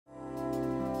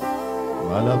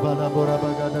Bala bala bora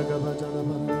bagada gabajala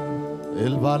bala.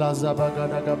 El bala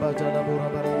zabagada gabajala bora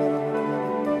bala bala.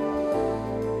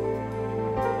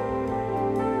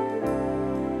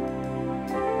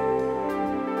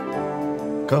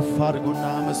 ከፋር ጉና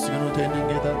መስግኑት የኔን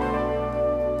ጌታ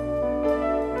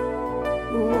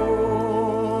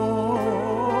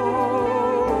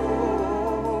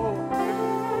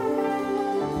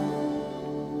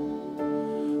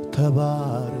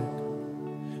ተባረክ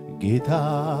ጌታ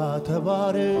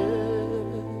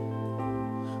ተባረክ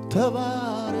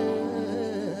ተባረክ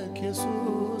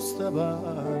ኢየሱስ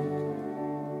ተባረክ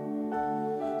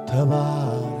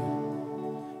ተባረክ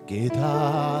ጌታ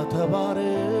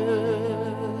ተባረክ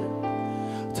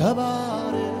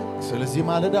ተባረክ ስለዚህ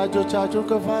ማለዳጆቻችሁ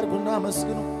ከፍ አድርጉና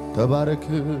መስግኑ ተባረክ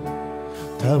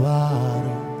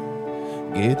ተባረክ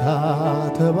ጌታ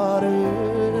ተባረክ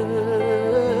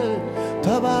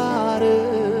ተባረክ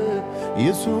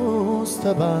ኢየሱስ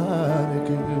ተባረክ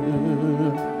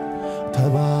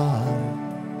ተባረክ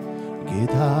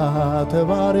ጌታ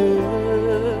ተባረክ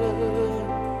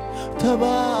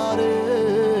ተባረክ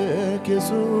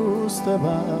ኢየሱስ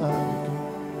ተባረክ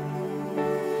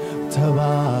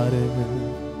ተባረክ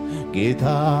ጌታ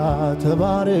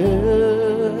ተባረክ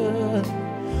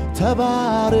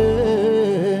ተባረክ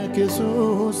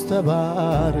ኢየሱስ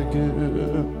ተባረክ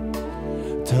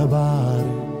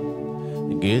ተባረክ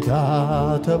ጌታ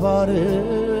ተባረክ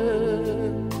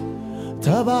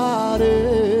ተባረክ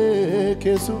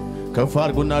ኢየሱስ ከፍ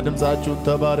አድርጉና ድምጻችሁ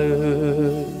ተባረክ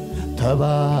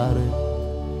ተባረክ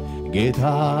ጌታ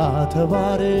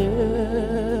ተባረክ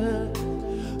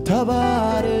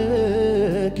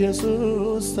ተባረክ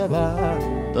ኢየሱስ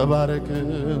ተባረክ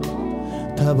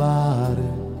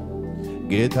ተባረክ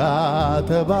ጌታ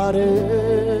ተባረክ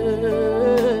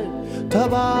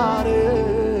ተባረክ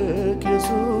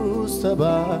ኢየሱስ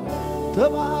ተባረክ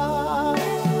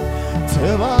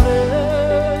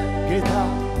ጌታ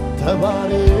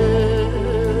ተባረክ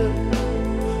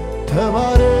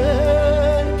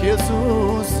ተባረክ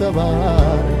ኢየሱስ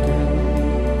ተባረክ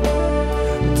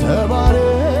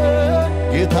ተባረክ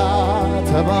ጌታ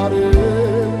ተባረክ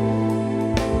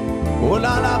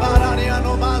ወላላ ባራሪያኖ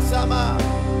ማሳማ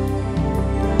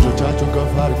ጆቻችሁ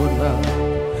ከፍ አድርጉና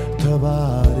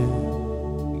ተባረክ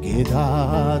ጌታ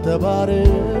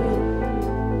ተባረክ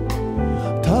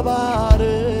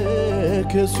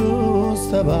ተባረክ ኢየሱስ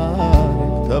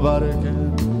ተባረክ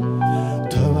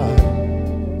ተባረክ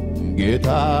ጌታ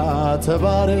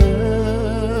ተባረክ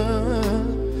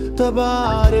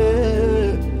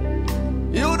ተባረክ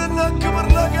ይሁንና ክብር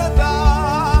ለጌታ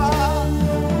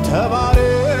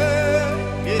ተባረክ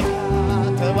ጌታ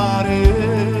ተባረክ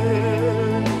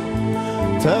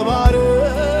ተባረክ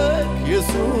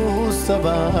ኢየሱስ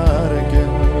ተባረክ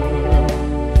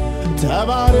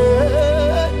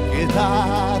ተባረክ ጌታ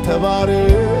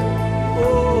ተባረክ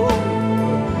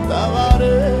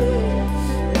ተባረክ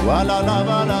ዋላላ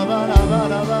ባላ ባላ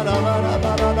ባላ ባላ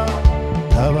ባላ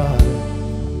ተባረክ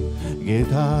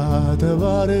ጌታ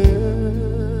ተባረክ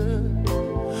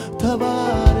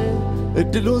ተባረክ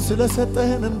እድሉን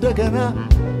ስለሰጠህን እንደገና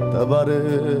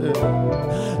ተባረክ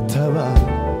ተባረክ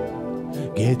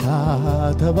ጌታ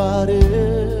ተባረክ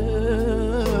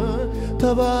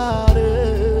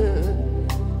ተባረክ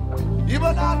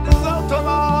ይበልጣል ዘው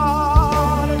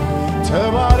ተባረክ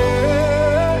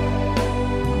ተባረክ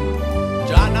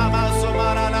ጃና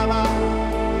ማሶማራላማ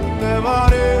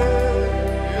ተባረክ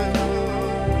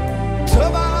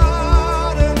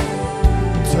ተባረክ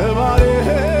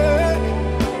ተባረክ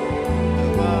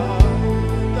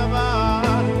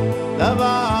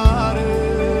ተባረክ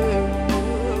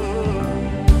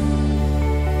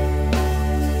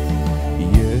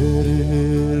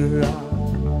የርራ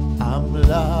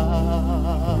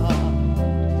አምላክ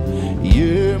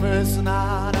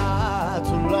የመስናናት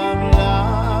ሁሉ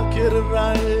አምላክ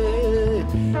የርራዬ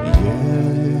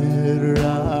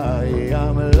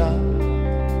አምላክ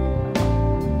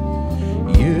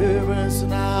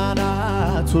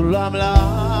የመስናናት ሁሉ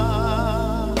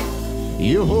አምላክ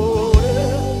የሆነ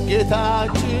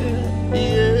ጌታችን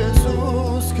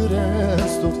ኢየሱስ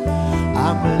ክርስቶስ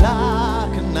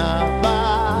አምላክና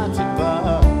አባት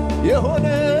ይባል የሆነ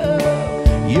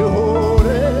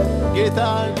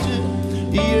ጌታችን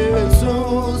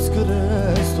ኢየሱስ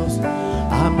ክርስቶስ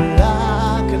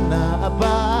አምላክና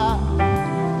አባት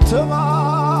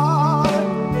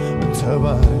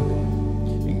ተባረክ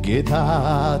ጌታ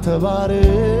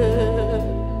ተባረክ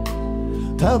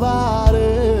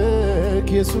ተባረክ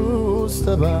ኢየሱስ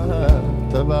ተባረክ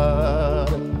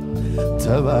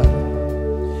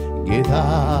ጌታ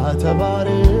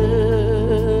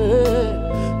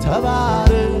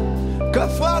ተባረክ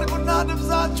ከፍ አድርጉና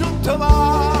ድምፃችሁን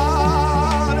ተባረክ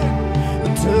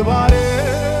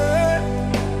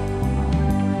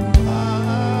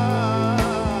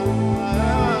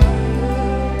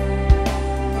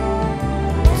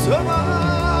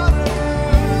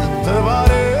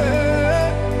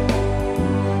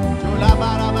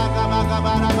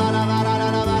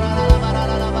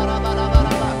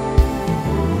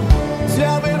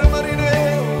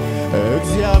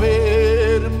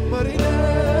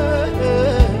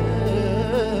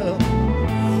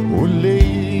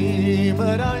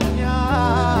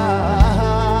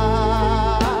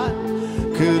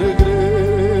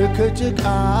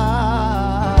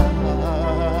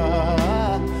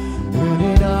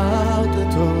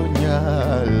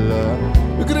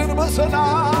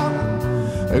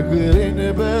እግሬን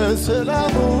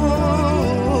በሰላሙ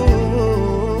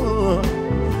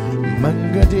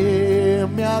መንገዴ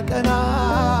የሚያቀና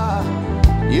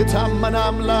የታመነ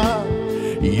አምላክ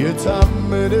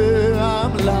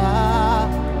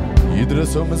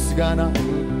ይድረሰው ምስጋና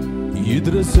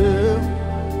ይድረሰው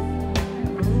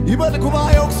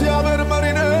ይበልኩባየው እግዚአብሔር መሪ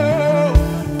ነው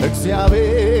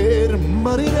እግዚአብሔር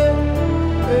መሪ ነው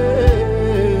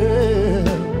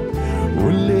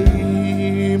ሁሌ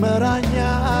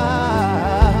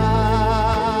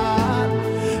ይመራኛል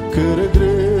ክርግር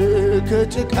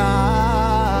ከጭቃ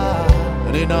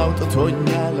እኔን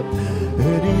አውጥቶኛል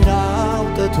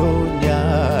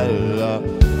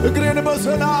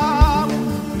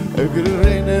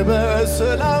እግሬን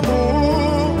በሰላሙ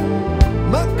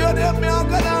መንገድ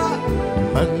የሚያቀና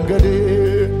መንገድ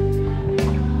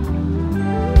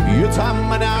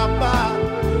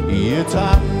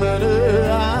የታመነ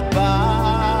አባ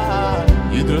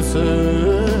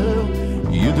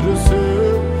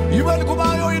ይድረሰው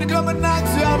ይበልኩባዮ ይድገምና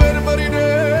እግዚአብሔር መሪ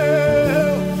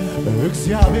ነው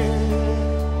እግዚአብሔር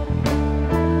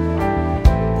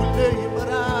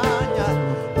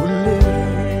ሁሌ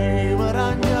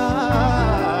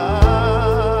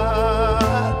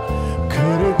ይመራኛል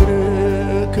ክርግር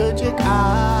ከጭቃ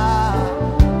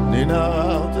እኔን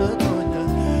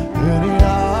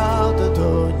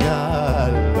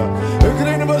አውጥቶኛል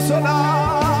እግሬን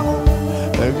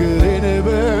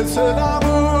በሰላሙ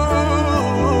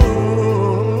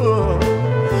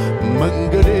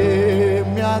መንገድ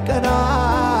የሚያቀና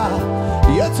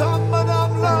የታመነ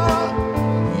አምላክ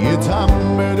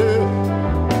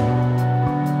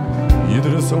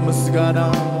ይድረሰው ምስጋና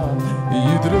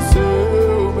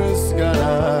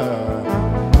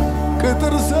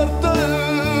ቅጥር ሰርተህ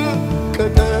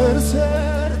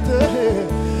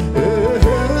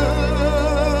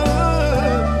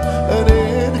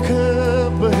እኔን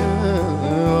ከበህ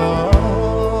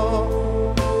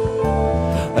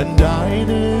እንደ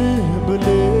ዓይን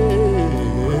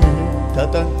ብሌን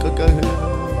ተጠንቅቀህ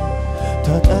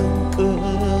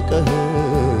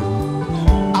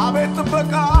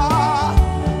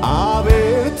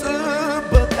አቤት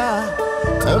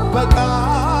ጥበቃ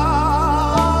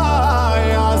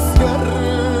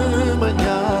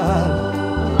ያስገርመኛል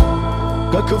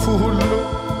ከክፉ ሁሉ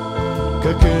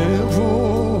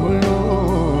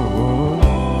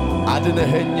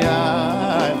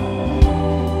አድነኸኛል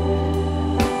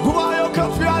ጉባኤው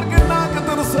ከፍ ያርግና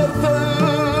ቅጥር ሰርተህ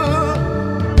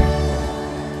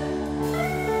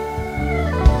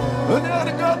እኔን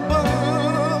ከበህ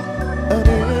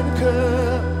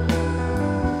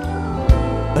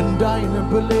እንደ ዓይን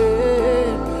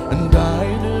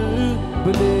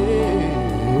ብሌን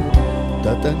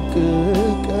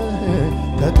ተጠንቅቀህ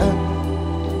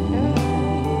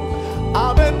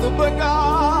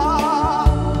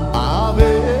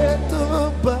አቤት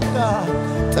ጥበቃ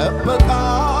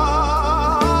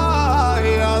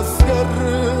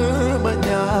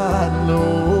ያስገርመኛል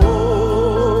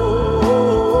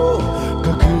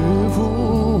ከክፉ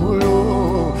ሁሉ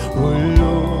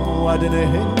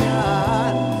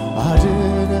አድነኸኛል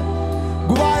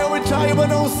ጉባኤው ብቻ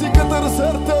ይበለው እስቲ ቅጥር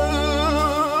ሰርተህ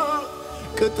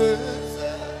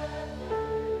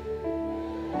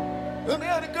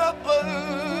እኔን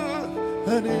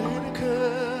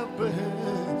ከበህ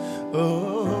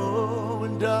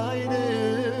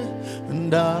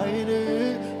እንደ ዓይን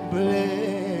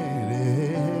ብሌን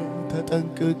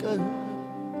ተጠንቅቀህ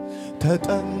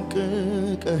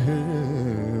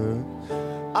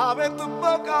አቤት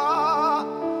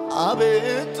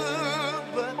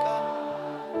ጥበቃ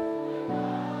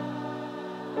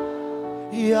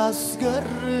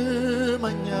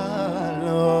ያስገርመኛል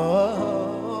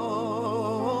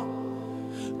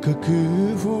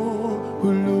ከክፉ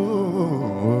ሁሉ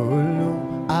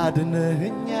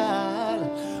አድነኸኛል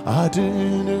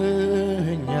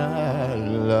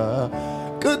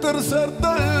ቅጥር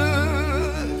ሰርተህ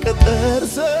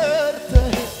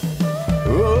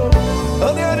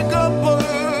እኔን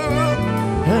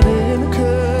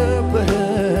ከበህ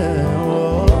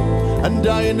እንደ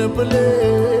ዓይን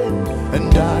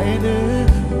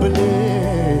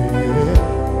ብሌን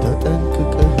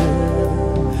ተጠንቅቀህ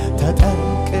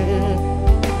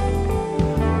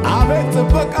አቤት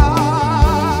ጥበቃ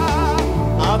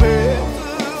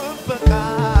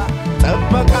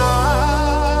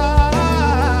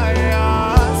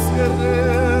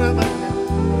ያስገርመኛል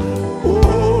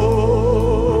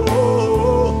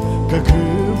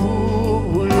ከክፉ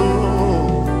ሁሉ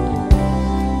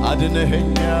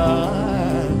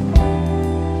አድነኸኛል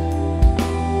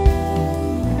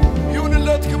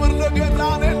ይሁንለት ክብር ለጌታ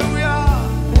ሃሌሉያ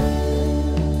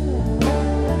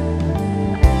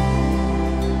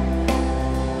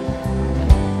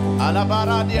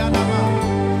አላባራዲያናማ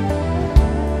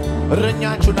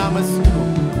እረኛችሁን አመስግኑ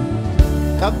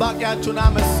ጠባቂያችሁን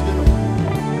አመስግኑ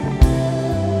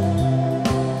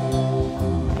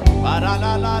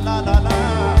ባራላላላላ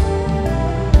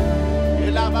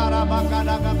ኢላባራ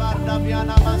ባካዳ ጋባርዳ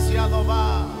ቢያና ማሲያሎባ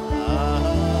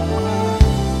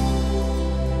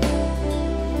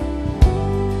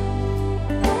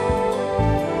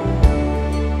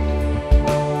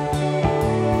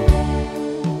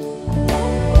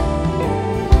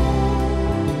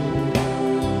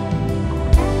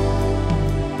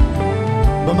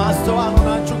በማስተዋል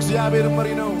ሆናችሁ እግዚአብሔር መሪ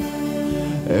ነው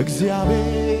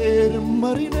እግዚአብሔር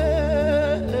መሪ ነው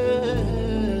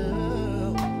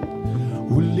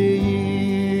ሁሌ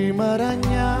ይመራኛል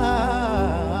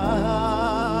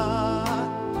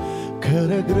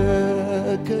ከረግረግ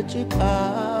ከጭቃ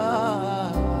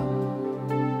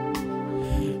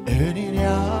እኔን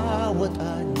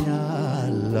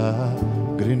ያወጣኛል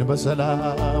እግሬን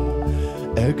በሰላም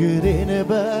እግሬን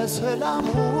በሰላም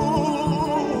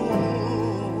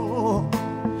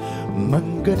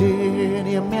መንገዴን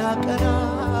የሚያቀና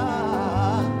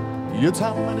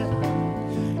የታመነ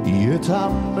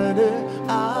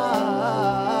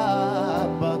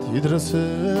አባት ይድረስ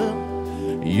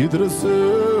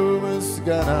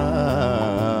ምስጋና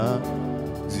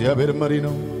እግዚአብሔር መሪ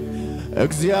ነው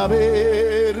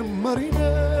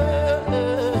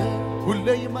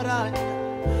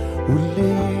ሁሌ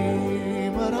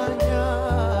ይመራኛ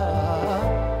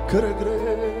ከረግረግ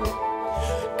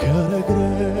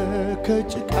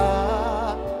ከጭቃ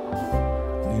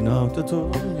እኔን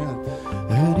አውጥቶኛል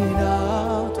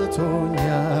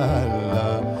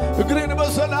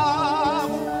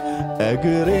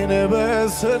እግሬን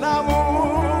በሰላሙ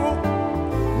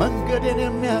መንገዴን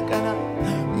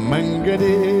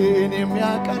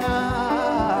የሚያቀና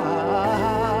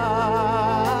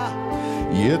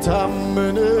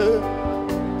የታመነ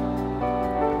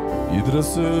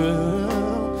ይድረስ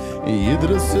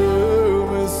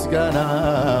ምስጋና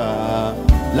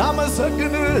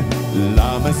ላመሰግን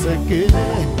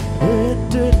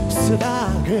እድል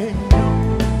ስላገኘው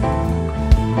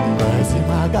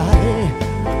በዜማ ጋር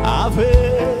አፌ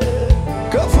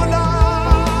ከፍ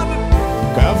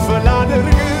ላድርግ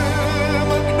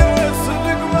መቅደስ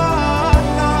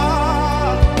ልግባና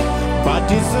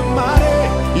በአዲስ ዝማሬ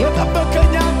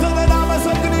የጠበቀኝ አንተ ነህ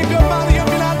ላመሰግን ይገባል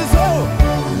የሚል አንድ ሰው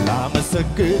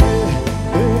ላመሰግን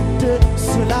እድል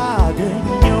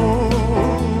ስላገኘው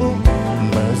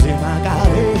በዜማ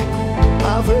ጋር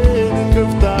አፌን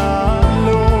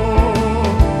ከፍታለሁ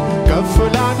ከፍ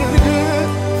ላድርግ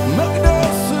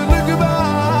መቅደስ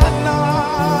ልግባና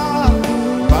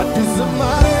በአዲስ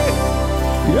ዝማሬ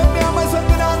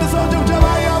የሚያመሰግን አንድ ሰው ጭብጨባ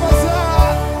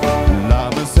ያበዛል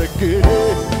ላመሰግን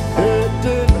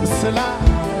እድል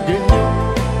ስላገኘው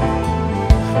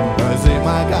በዜማ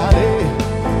ጋር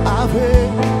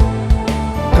አፌን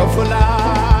ከፍ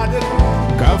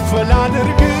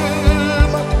ላድርግ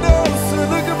መቅደስ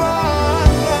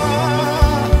ልግባና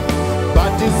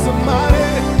በአዲስ ዝማሬ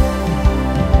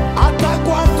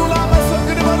አታቋርጡ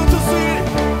ላመሰግን በሉት እስኪ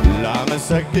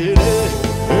ላመሰግን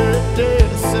እድል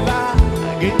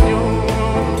ስላገኘው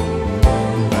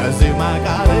በዜማ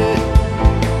ጋር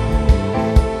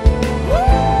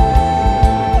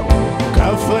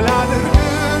ከፍ ላድርግ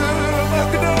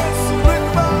መቅደስ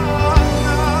ልግባና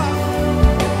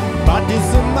በአዲስ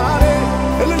ዝማሬ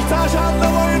እልልታሻለ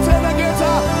ወይ ተነጌታ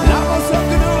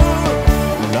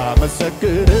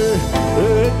ላመሰግን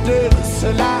እድል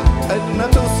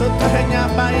ስላጠነተው ሰጠኸኝ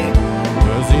አባዬ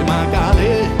በዜማ ቃሌ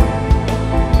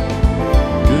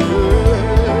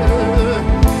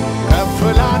ከፍ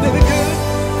ላድርግ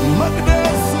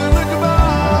መቅደስ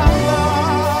ልግባና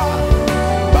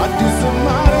በአዲስ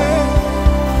ዝማሬ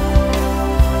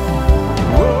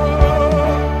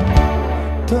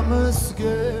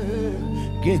ተመስገን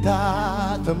ጌታ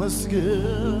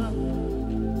ተመስገን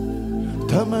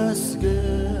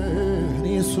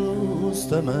ኢየሱስ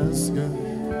ተመስገን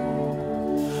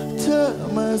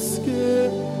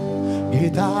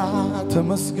ጌታ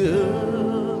ተመስገን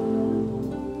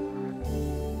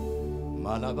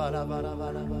ማላባላባላ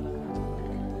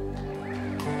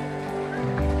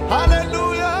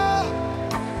ሃሌሉያ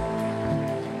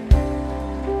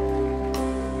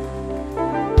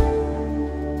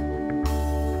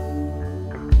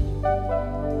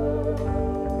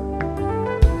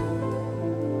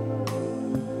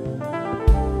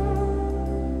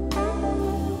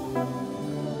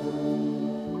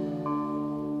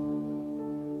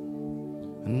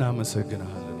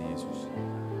እናመሰግንሃለን ኢየሱስ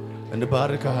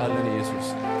እንባርክሃለን ኢየሱስ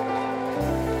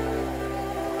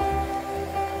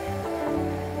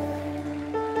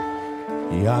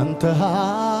ያንተ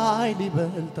ኃይል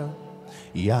ይበልጣል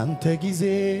ያንተ ጊዜ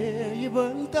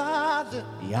ይበልጣል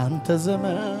ያንተ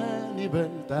ዘመን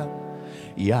ይበልጣል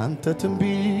ያንተ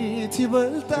ትንቢት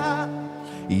ይበልጣል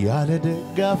ያለ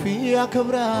ደጋፊ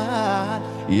ያከብራል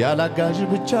ያላጋዥ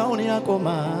ብቻውን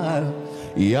ያቆማል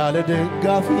ያለ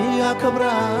ደጋፊ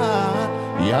ያከብራል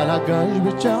ያላጋዥ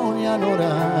ብቻውን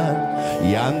ያኖራል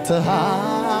ያንተ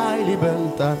ኃይል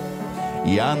ይበልጣል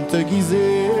ያንተ ጊዜ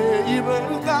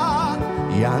ይበልጣል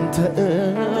ያንተ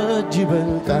እጅ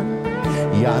ይበልጣል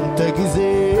ያንተ ጊዜ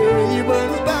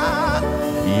ይበልጣል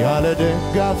ያለ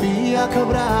ደጋፊ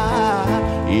ያከብራል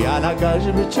ያላጋዥ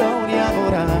ብቻውን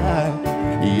ያኖራል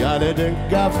ያለ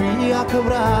ደጋፊ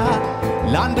ያከብራል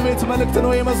ለአንድ ቤት መልእክት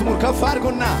ነው የመዝሙር ከፍ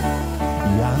አድርጉና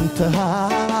ያንተ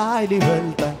ኃይል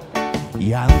ይበልጣል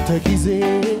ያንተ ጊዜ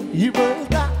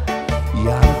ይበልጣል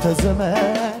ያንተ ዘመን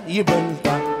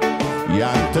ይበልጣል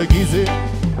ያንተ ጊዜ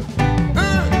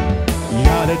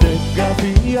ያለ ደጋፊ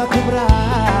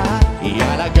ያከብራል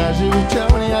ያላጋዥ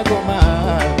ብቻውን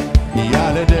ያቆማል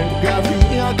ያለ ደጋፊ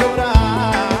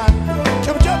ያከብራል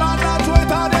ጭብጨባላችሁ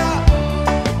ታዲያ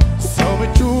ሰው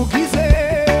ምቹ ጊዜ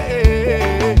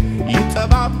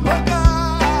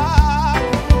ይጠባበቃል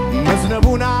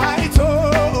መዝነቡን አይቶ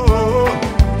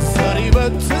ዘር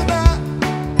ይበትናል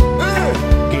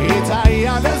ጌታ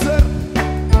ያለ ዘር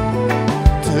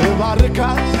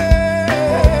ትባርካለ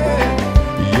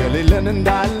የሌለን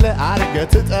እንዳለ አርገ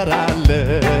ትጠራለ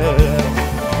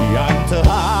ያንተ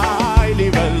ኃይል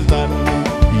ይበልጣል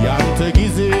ያንተ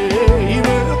ጊዜ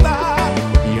ይበልጣል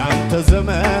ያንተ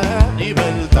ዘመን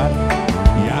ይበልጣል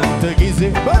ያንተ ጊዜ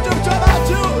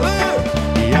በጭብጨባችሁ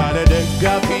ያለ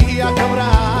ደጋፊ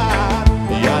ያከብራል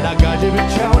ያላጋዥ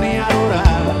ብቻውን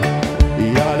ያኖራል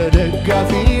ያለ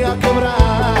ደጋፊ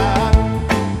ያከብራል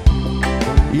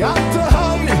ያንተ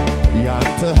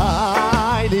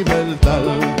ኃይል ይበልጣል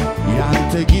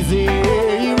ያንተ ጊዜ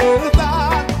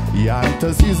ይበልጣል ያንተ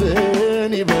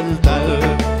ሲዘን ይበልጣል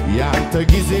ያንተ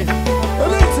ጊዜ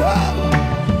እልልታ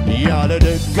ያለ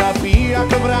ደጋፊ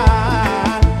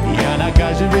ያከብራል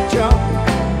ያላጋዥ ብቻው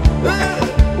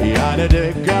ያለ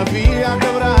ደጋፊ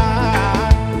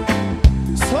ያከብራል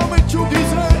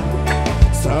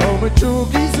ሰው ምቹ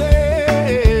ጊዜ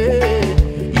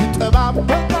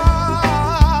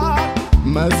ይጠባበቃል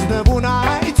መዝነቡን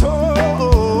አይቶ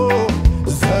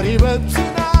ዘር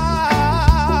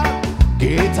ይበትናል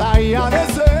ጌታ ያለ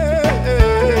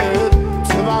ዘር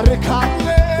ትባርካለ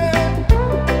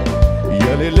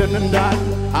የሌለን እንዳለ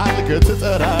አልገ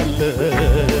ትጠራለ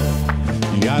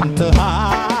ያንተ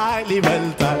ኃይል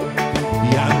ይበልጣል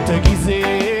ያንተ ጊዜ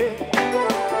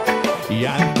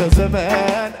ያንተ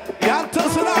ዘመን ያንተ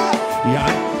ስራ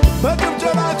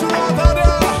በጭብጨባችሁ ታዲያ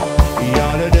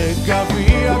ያለ ደጋፊ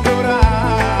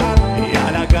ያከብራል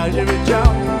ያላጋዥ ብቻው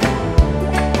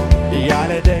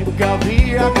ያለ ደጋፊ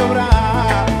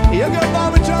ያከብራል የገባ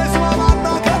ብቻ ይስማማና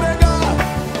ከደጋ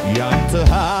ያንተ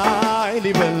ኃይል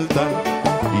ይበልጣል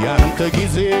ያንተ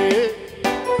ጊዜ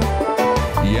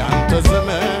ያንተ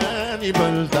ዘመን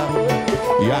ይበልጣል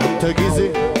ያንተ ጊዜ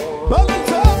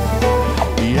በልታ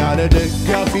ያለ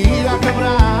ደጋፊ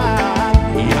ያከብራል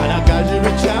ያላጋዥ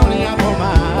ብቻውን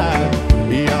ያቆማል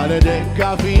ያለ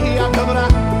ደጋፊ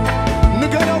ያከብራል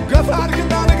ንገረው ገፋ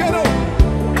አድርግና ንገረው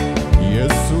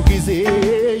የሱ ጊዜ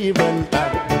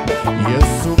ይበልጣል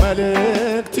የሱ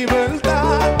መልእክት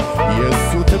ይበልጣል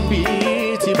የሱ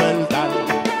ትንቢት ይበልጣል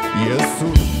የሱ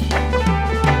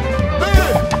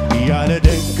ያለ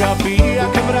ደጋፊ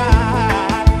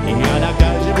ያከብራል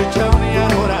ያላጋዥ ብቻውን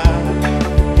ያኖራል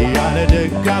ያለ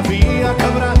ደጋፊ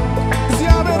ያከብራል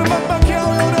እግዚአብሔር መመኪያው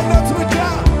የሆነለት ብቻ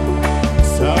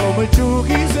ሰው ምቹ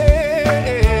ጊዜ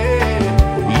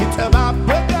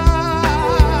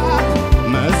ይጠባበቃል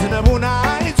መዝነቡን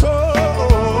አይቶ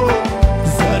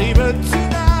ዘር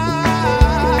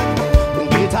ይበትናል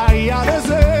ጌታ ያለ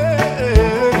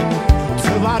ዘር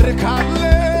ትባርካለ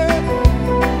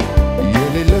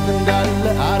የሌለን እንዳለ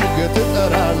አርገ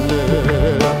ትጠራለ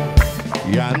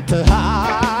ያንተ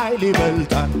ኃይል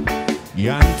ይበልጣል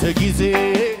ያንተ ጊዜ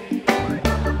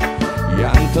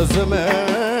ያንተ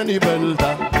ዘመን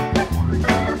ይበልጣል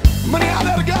ምን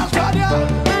ያደርጋል ታዲያ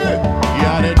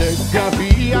ያለ ደጋፊ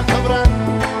ያከብራል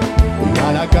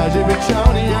ያላጋዥ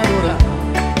ብቻውን ያኖራል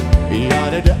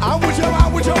ያለ አውጀው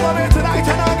በቤት ላይ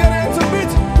ተናገረ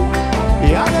ትንቢት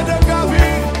ያለ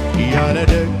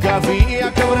ደጋፊ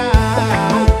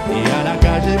ያከብራል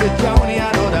ያላጋዥ ብቻውን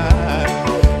ያኖራል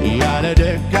ያለ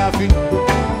ደጋፊ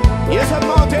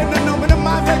የሰማሁት ይህንን ነው ምንም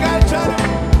ማድረግ አይቻልም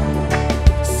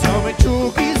ሰው ምቹ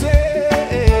ጊዜ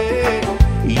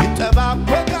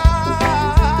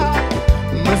ይጠባበቃል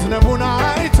መዝነቡን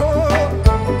አይቶ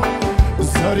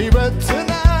ዘር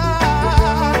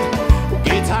ይበትናል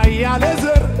ጌታ ታያለ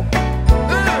ዘር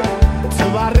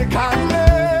ትባርካለ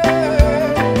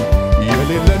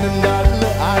የሌለን እንዳለ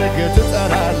አርገ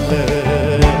ትጠራለ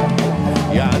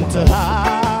ያንተ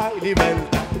ኃይል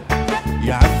ይበልጣል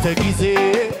ያንተ ጊዜ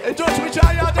እጆች ብቻ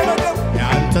ያደረገው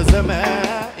ያንተ ዘመን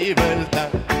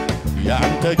ይበልጣል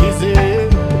ያንተ ጊዜ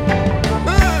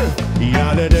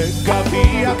ያለ ደጋፊ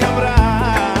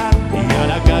ያከብራል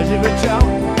ያለ አጋዥ ብቻው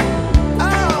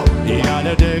ያለ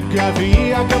ደጋፊ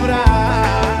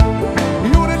ያከብራል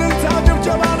ይሁንልን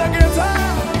ታጀብጀባ ለጌታ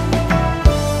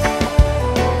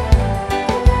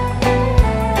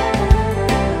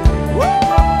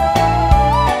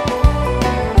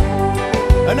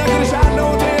እነግርሻለሁ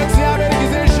የእግዚአብሔር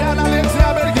ጊዜ ይሻላል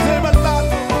የእግዚአብሔር ጊዜ ይበልጣል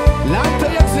ላንተ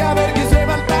የእግዚአብሔር ጊዜ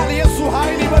ይበልጣል የሱ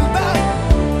ኃይል ይበልጣል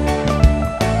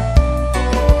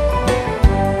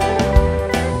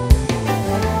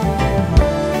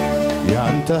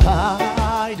ያንተ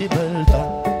ኃይል ይበልጣል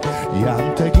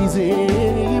ያንተ ጊዜ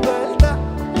ይበልጣል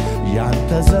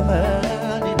ያንተ ዘመን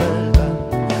ይበልጣል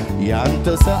ያንተ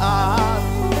ሰዓት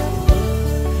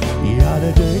ያለ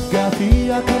ደጋፊ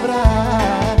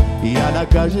ያከብራል ያለ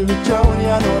አጋዥ ብቻውን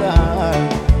ያኖራል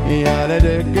ያለ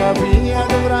ደጋፊ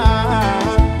ያከብራል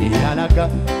ያለ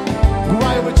አጋዥ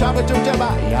ጉባኤው ብቻ በጭብጨባ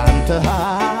ያንተ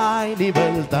ኃይል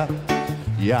ይበልጣል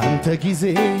ያንተ ጊዜ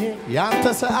ያንተ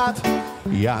ሰዓት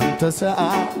ያንተ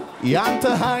ሰዓት ያንተ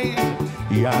ኃይል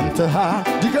ያንተ ኃይል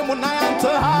ድገሙና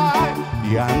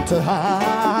ያንተ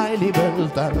ኃይል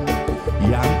ይበልጣል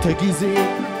ያንተ ጊዜ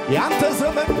ያንተ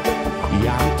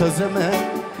ዘመን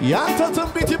ያንተ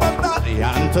ትንቢት ይበልጣል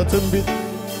ያንተ ትንቢት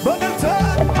በእልልታ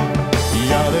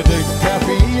ያለ ደጋፊ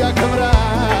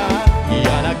ያከብራል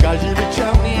ያለ አጋዥ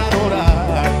ብቻውን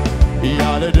ያኖራል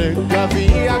ያለ ደጋፊ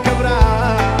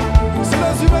ያከብራል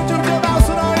ስለዚህ በጭብጨባ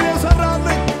ስራዬን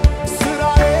የሰራልኝ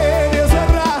ስራዬን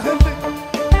የሰራህልኝ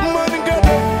መንገድ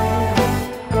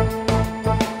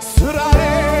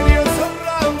ስራዬን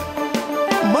የሰራህ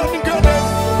መንገድ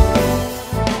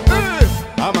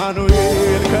አማኑኤል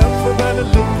ከፍ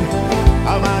በልልኝ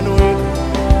አማኑኤል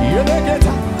የኔ ጌታ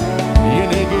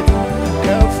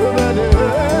ከፍ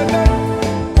በልልኝ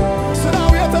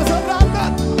ስራው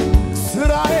የተሰራለት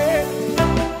ስራዬ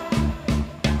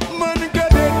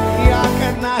መንገዴን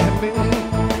ያቀናህልኝ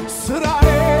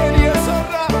ስራዬን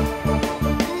የሰራ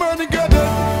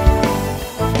መንገዴን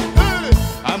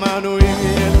አማኑኤል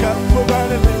ከፍ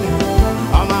በልልኝ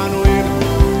አማኑኤል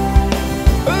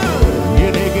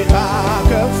የኔ ጌታ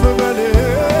ከፍ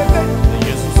በልልኝ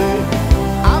ኢየሱሴ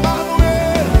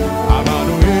አማኑኤል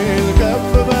ከፍ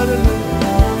በልልኝ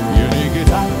የኔ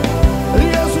ጌታ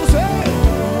ኢየሱሴ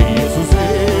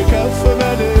ከፍ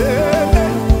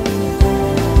በልልኝ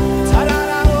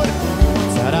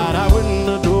ተራራውን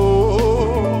ንዶ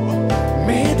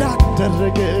ሜዳ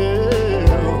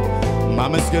አደረገው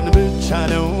ማመስገን ብቻ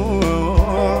ነው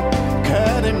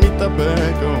ከኔ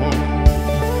የሚጠበቀው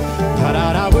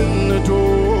ተራራውን ንዶ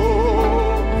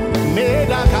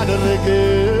ሜዳ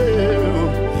ካደረገው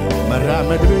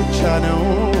መራመድ ብቻ ነው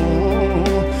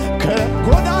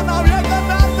ከጎዳናው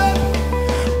የቀናለን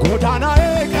ጎዳናዬ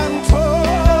ቀንቶ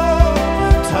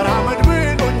ተራመድ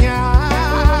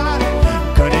ብሎኛል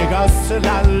ከኔ ጋር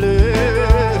ስላለ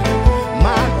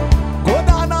ማን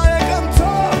ጎዳናዬ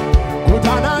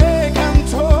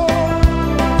ቀንቶ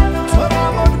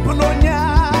ተራመድ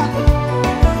ብሎኛል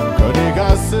ከኔ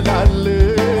ጋር ስላለ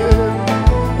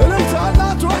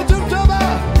እልልታላችሁ ጭብጨባ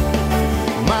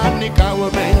ማን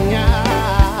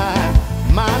ይቃወመኛል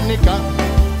ማን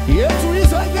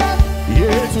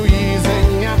የቱ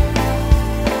ይዘኛል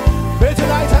ቤት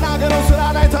ላይ ተናገረው ስራ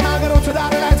ላይ ተናገረው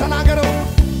ትዳር ላይ ተናገረው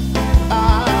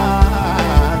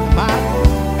ማን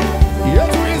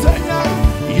የቱ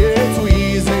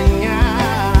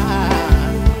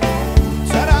ይዘኛል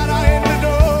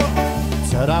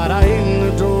ተራራዬን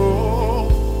ንዶ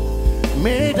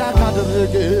ሜዳ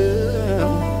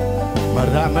ካደረገው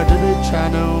መራመድ ብቻ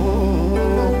ነው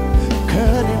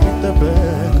ከኔ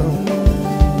የሚጠበቀው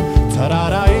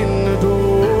ተራራዬን ንዶ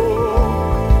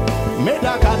ሜዳ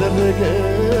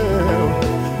ካደረገው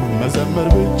መዘመር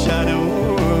ብቻ ነው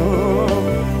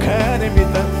ከኔ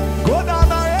የሚጠበቀው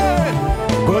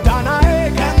ጎዳናዬ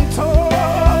ቀንቶ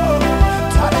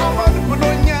ተራመድ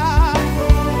ብሎኛል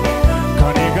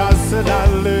ከኔ ጋር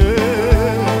ስላለ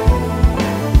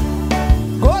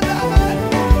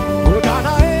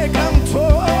ጎዳናዬ ቀንቶ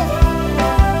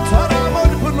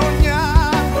ተራመድ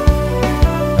ብሎኛል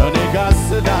እኔ ጋር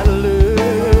ስላለ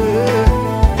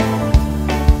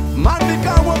ማን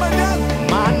ይቃወመኛል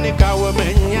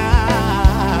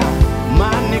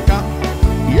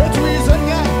የቱ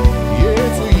ይዘኛል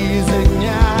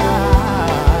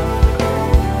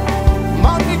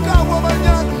ማን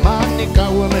ይቃወመኛል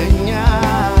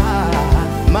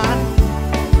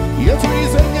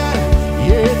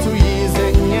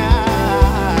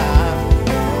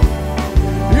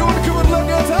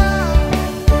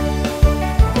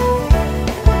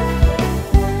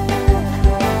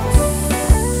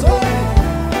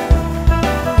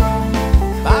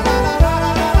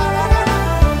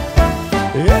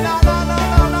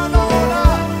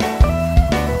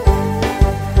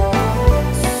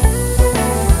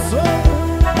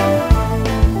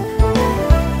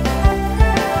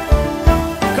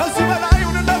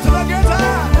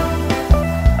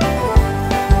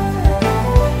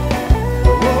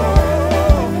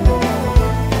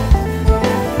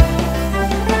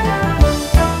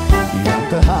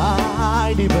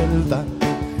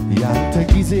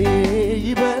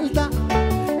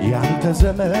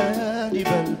ዘመን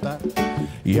ይበልጣል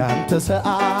ያንተ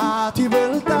ሰዓት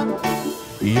ይበልጣል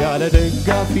ያለ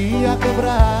ደጋፊ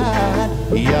ያከብራል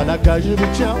ያለ አጋዥ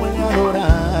ብቻውን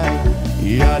ያኖራል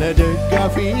ያለ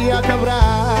ደጋፊ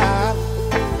ያከብራል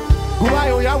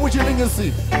ጉባኤው ያውጅልኝ እስቲ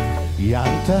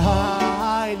ያንተ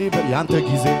ኃይል ያንተ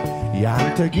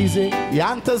ጊዜ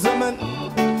ያንተ ዘመን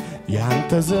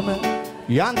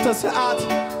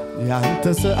ያንተ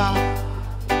ሰዓት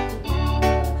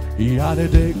ያለ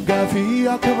ደጋፊ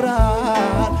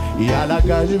ያከብራል ያለ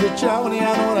አጋዥ ብቻውን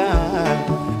ያኖራል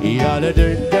ያለ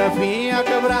ደጋፊ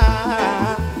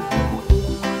ያከብራል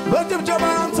በጭብጨባ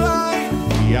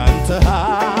ያንተ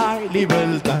ኃይል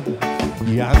ይበልጣል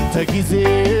ያንተ ጊዜ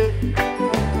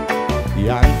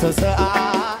ያንተ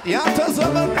ሰዓት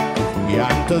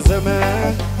ያንተ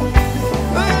ዘመን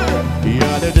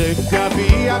ያለ ደጋፊ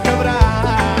ያከብራል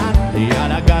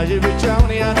ያለ አጋዥ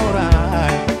ብቻውን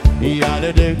ያኖራል ያለ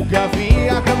ደጋፊ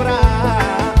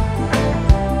ያከብራል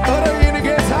ኧረ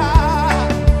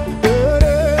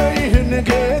ይህን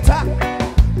ጌታ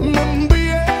ምን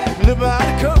ብዬ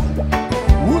ልባርከው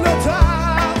ውለታ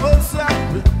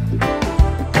በዛብህ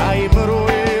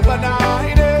ከአይምሮዬ በላይ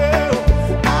ነው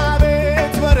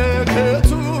አቤት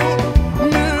በረከቱ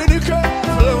ምን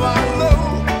እከፍለዋለሁ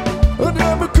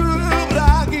እኔም ክብር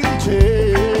አግኝቼ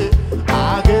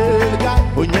አገልጋይ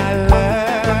ሆኛለሁ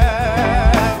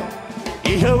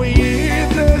ይኸው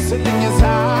ይድረስልኝ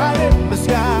ዛሬ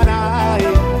ምስጋናዬ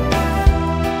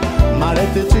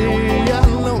ማለት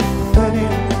እችላለሁ እኔ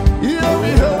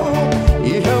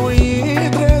ይኸው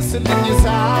ይድረስልኝ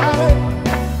ዛሬ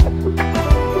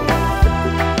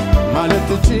ማለት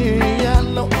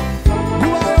እችላለሁ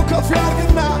ጉባኤው ከፍ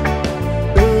ያርግና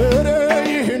ኧረ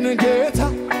ይህን ጌታ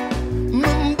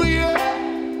ምን ብዬ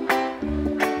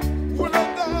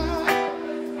ውለታ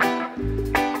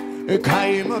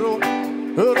ከአይምሮ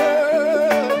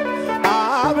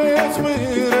አቤት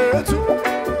ምሕረቱ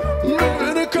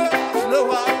ምን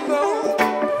እከፍለዋለሁ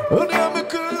እኔም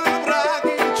ክብር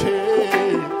አግኝቼ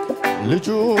ልጁ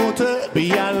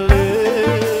ተብያለሁ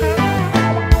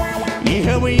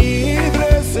ይኸው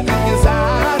ይድረስልኝ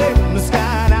ዛሬ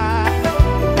ምስጋና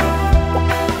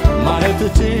ማለት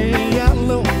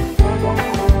እችላለሁ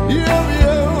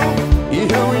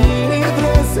ይኸው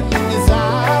ይድረስልኝ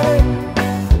ዛሬ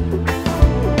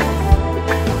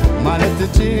ማለት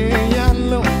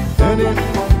እችላለሁ እኔ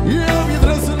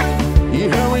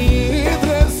ይኸው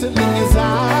ይድረስልኝ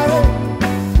ዛሬ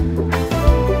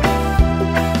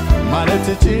ማለት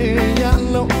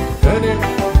እችላለሁ እኔ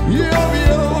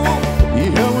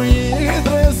ይኸው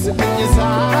ይድረስልኝ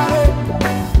ዛሬ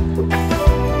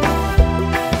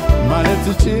ማለት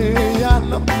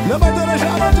እችላለሁ ለመጨረሻ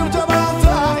በጭብጨባ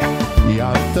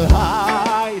ያንተ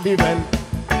ኃይል ይበልጥ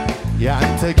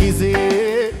ያንተ ጊዜ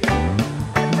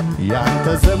ያንተ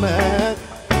ዘመን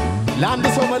ለአንድ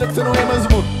ሰው መልእክት ነው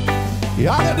የመዝሙር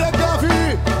ያለ ደጋፊ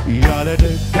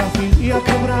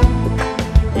ያከብራል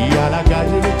ያለ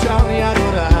አጋዥ ብቻውን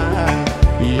ያኖራል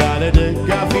ያለ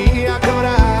ደጋፊ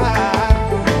ያከብራል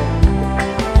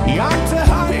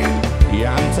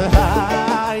ያንተ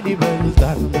ኃይል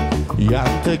ይበልጣል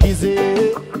ያንተ ጊዜ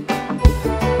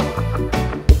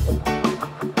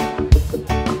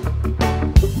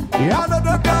ያለ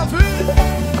ደጋፊ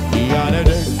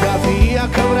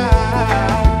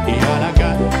ያከብራል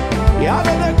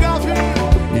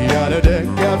ያለ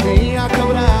ደጋፊ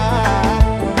ያከብራል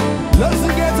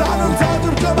ለዚህ ጌታ እልልታ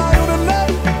ጭብጨባ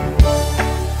ይሁንልን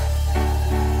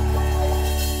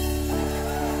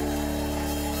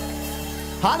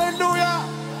ሃሌሉያ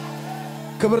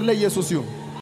ክብር ለኢየሱስ ይሁን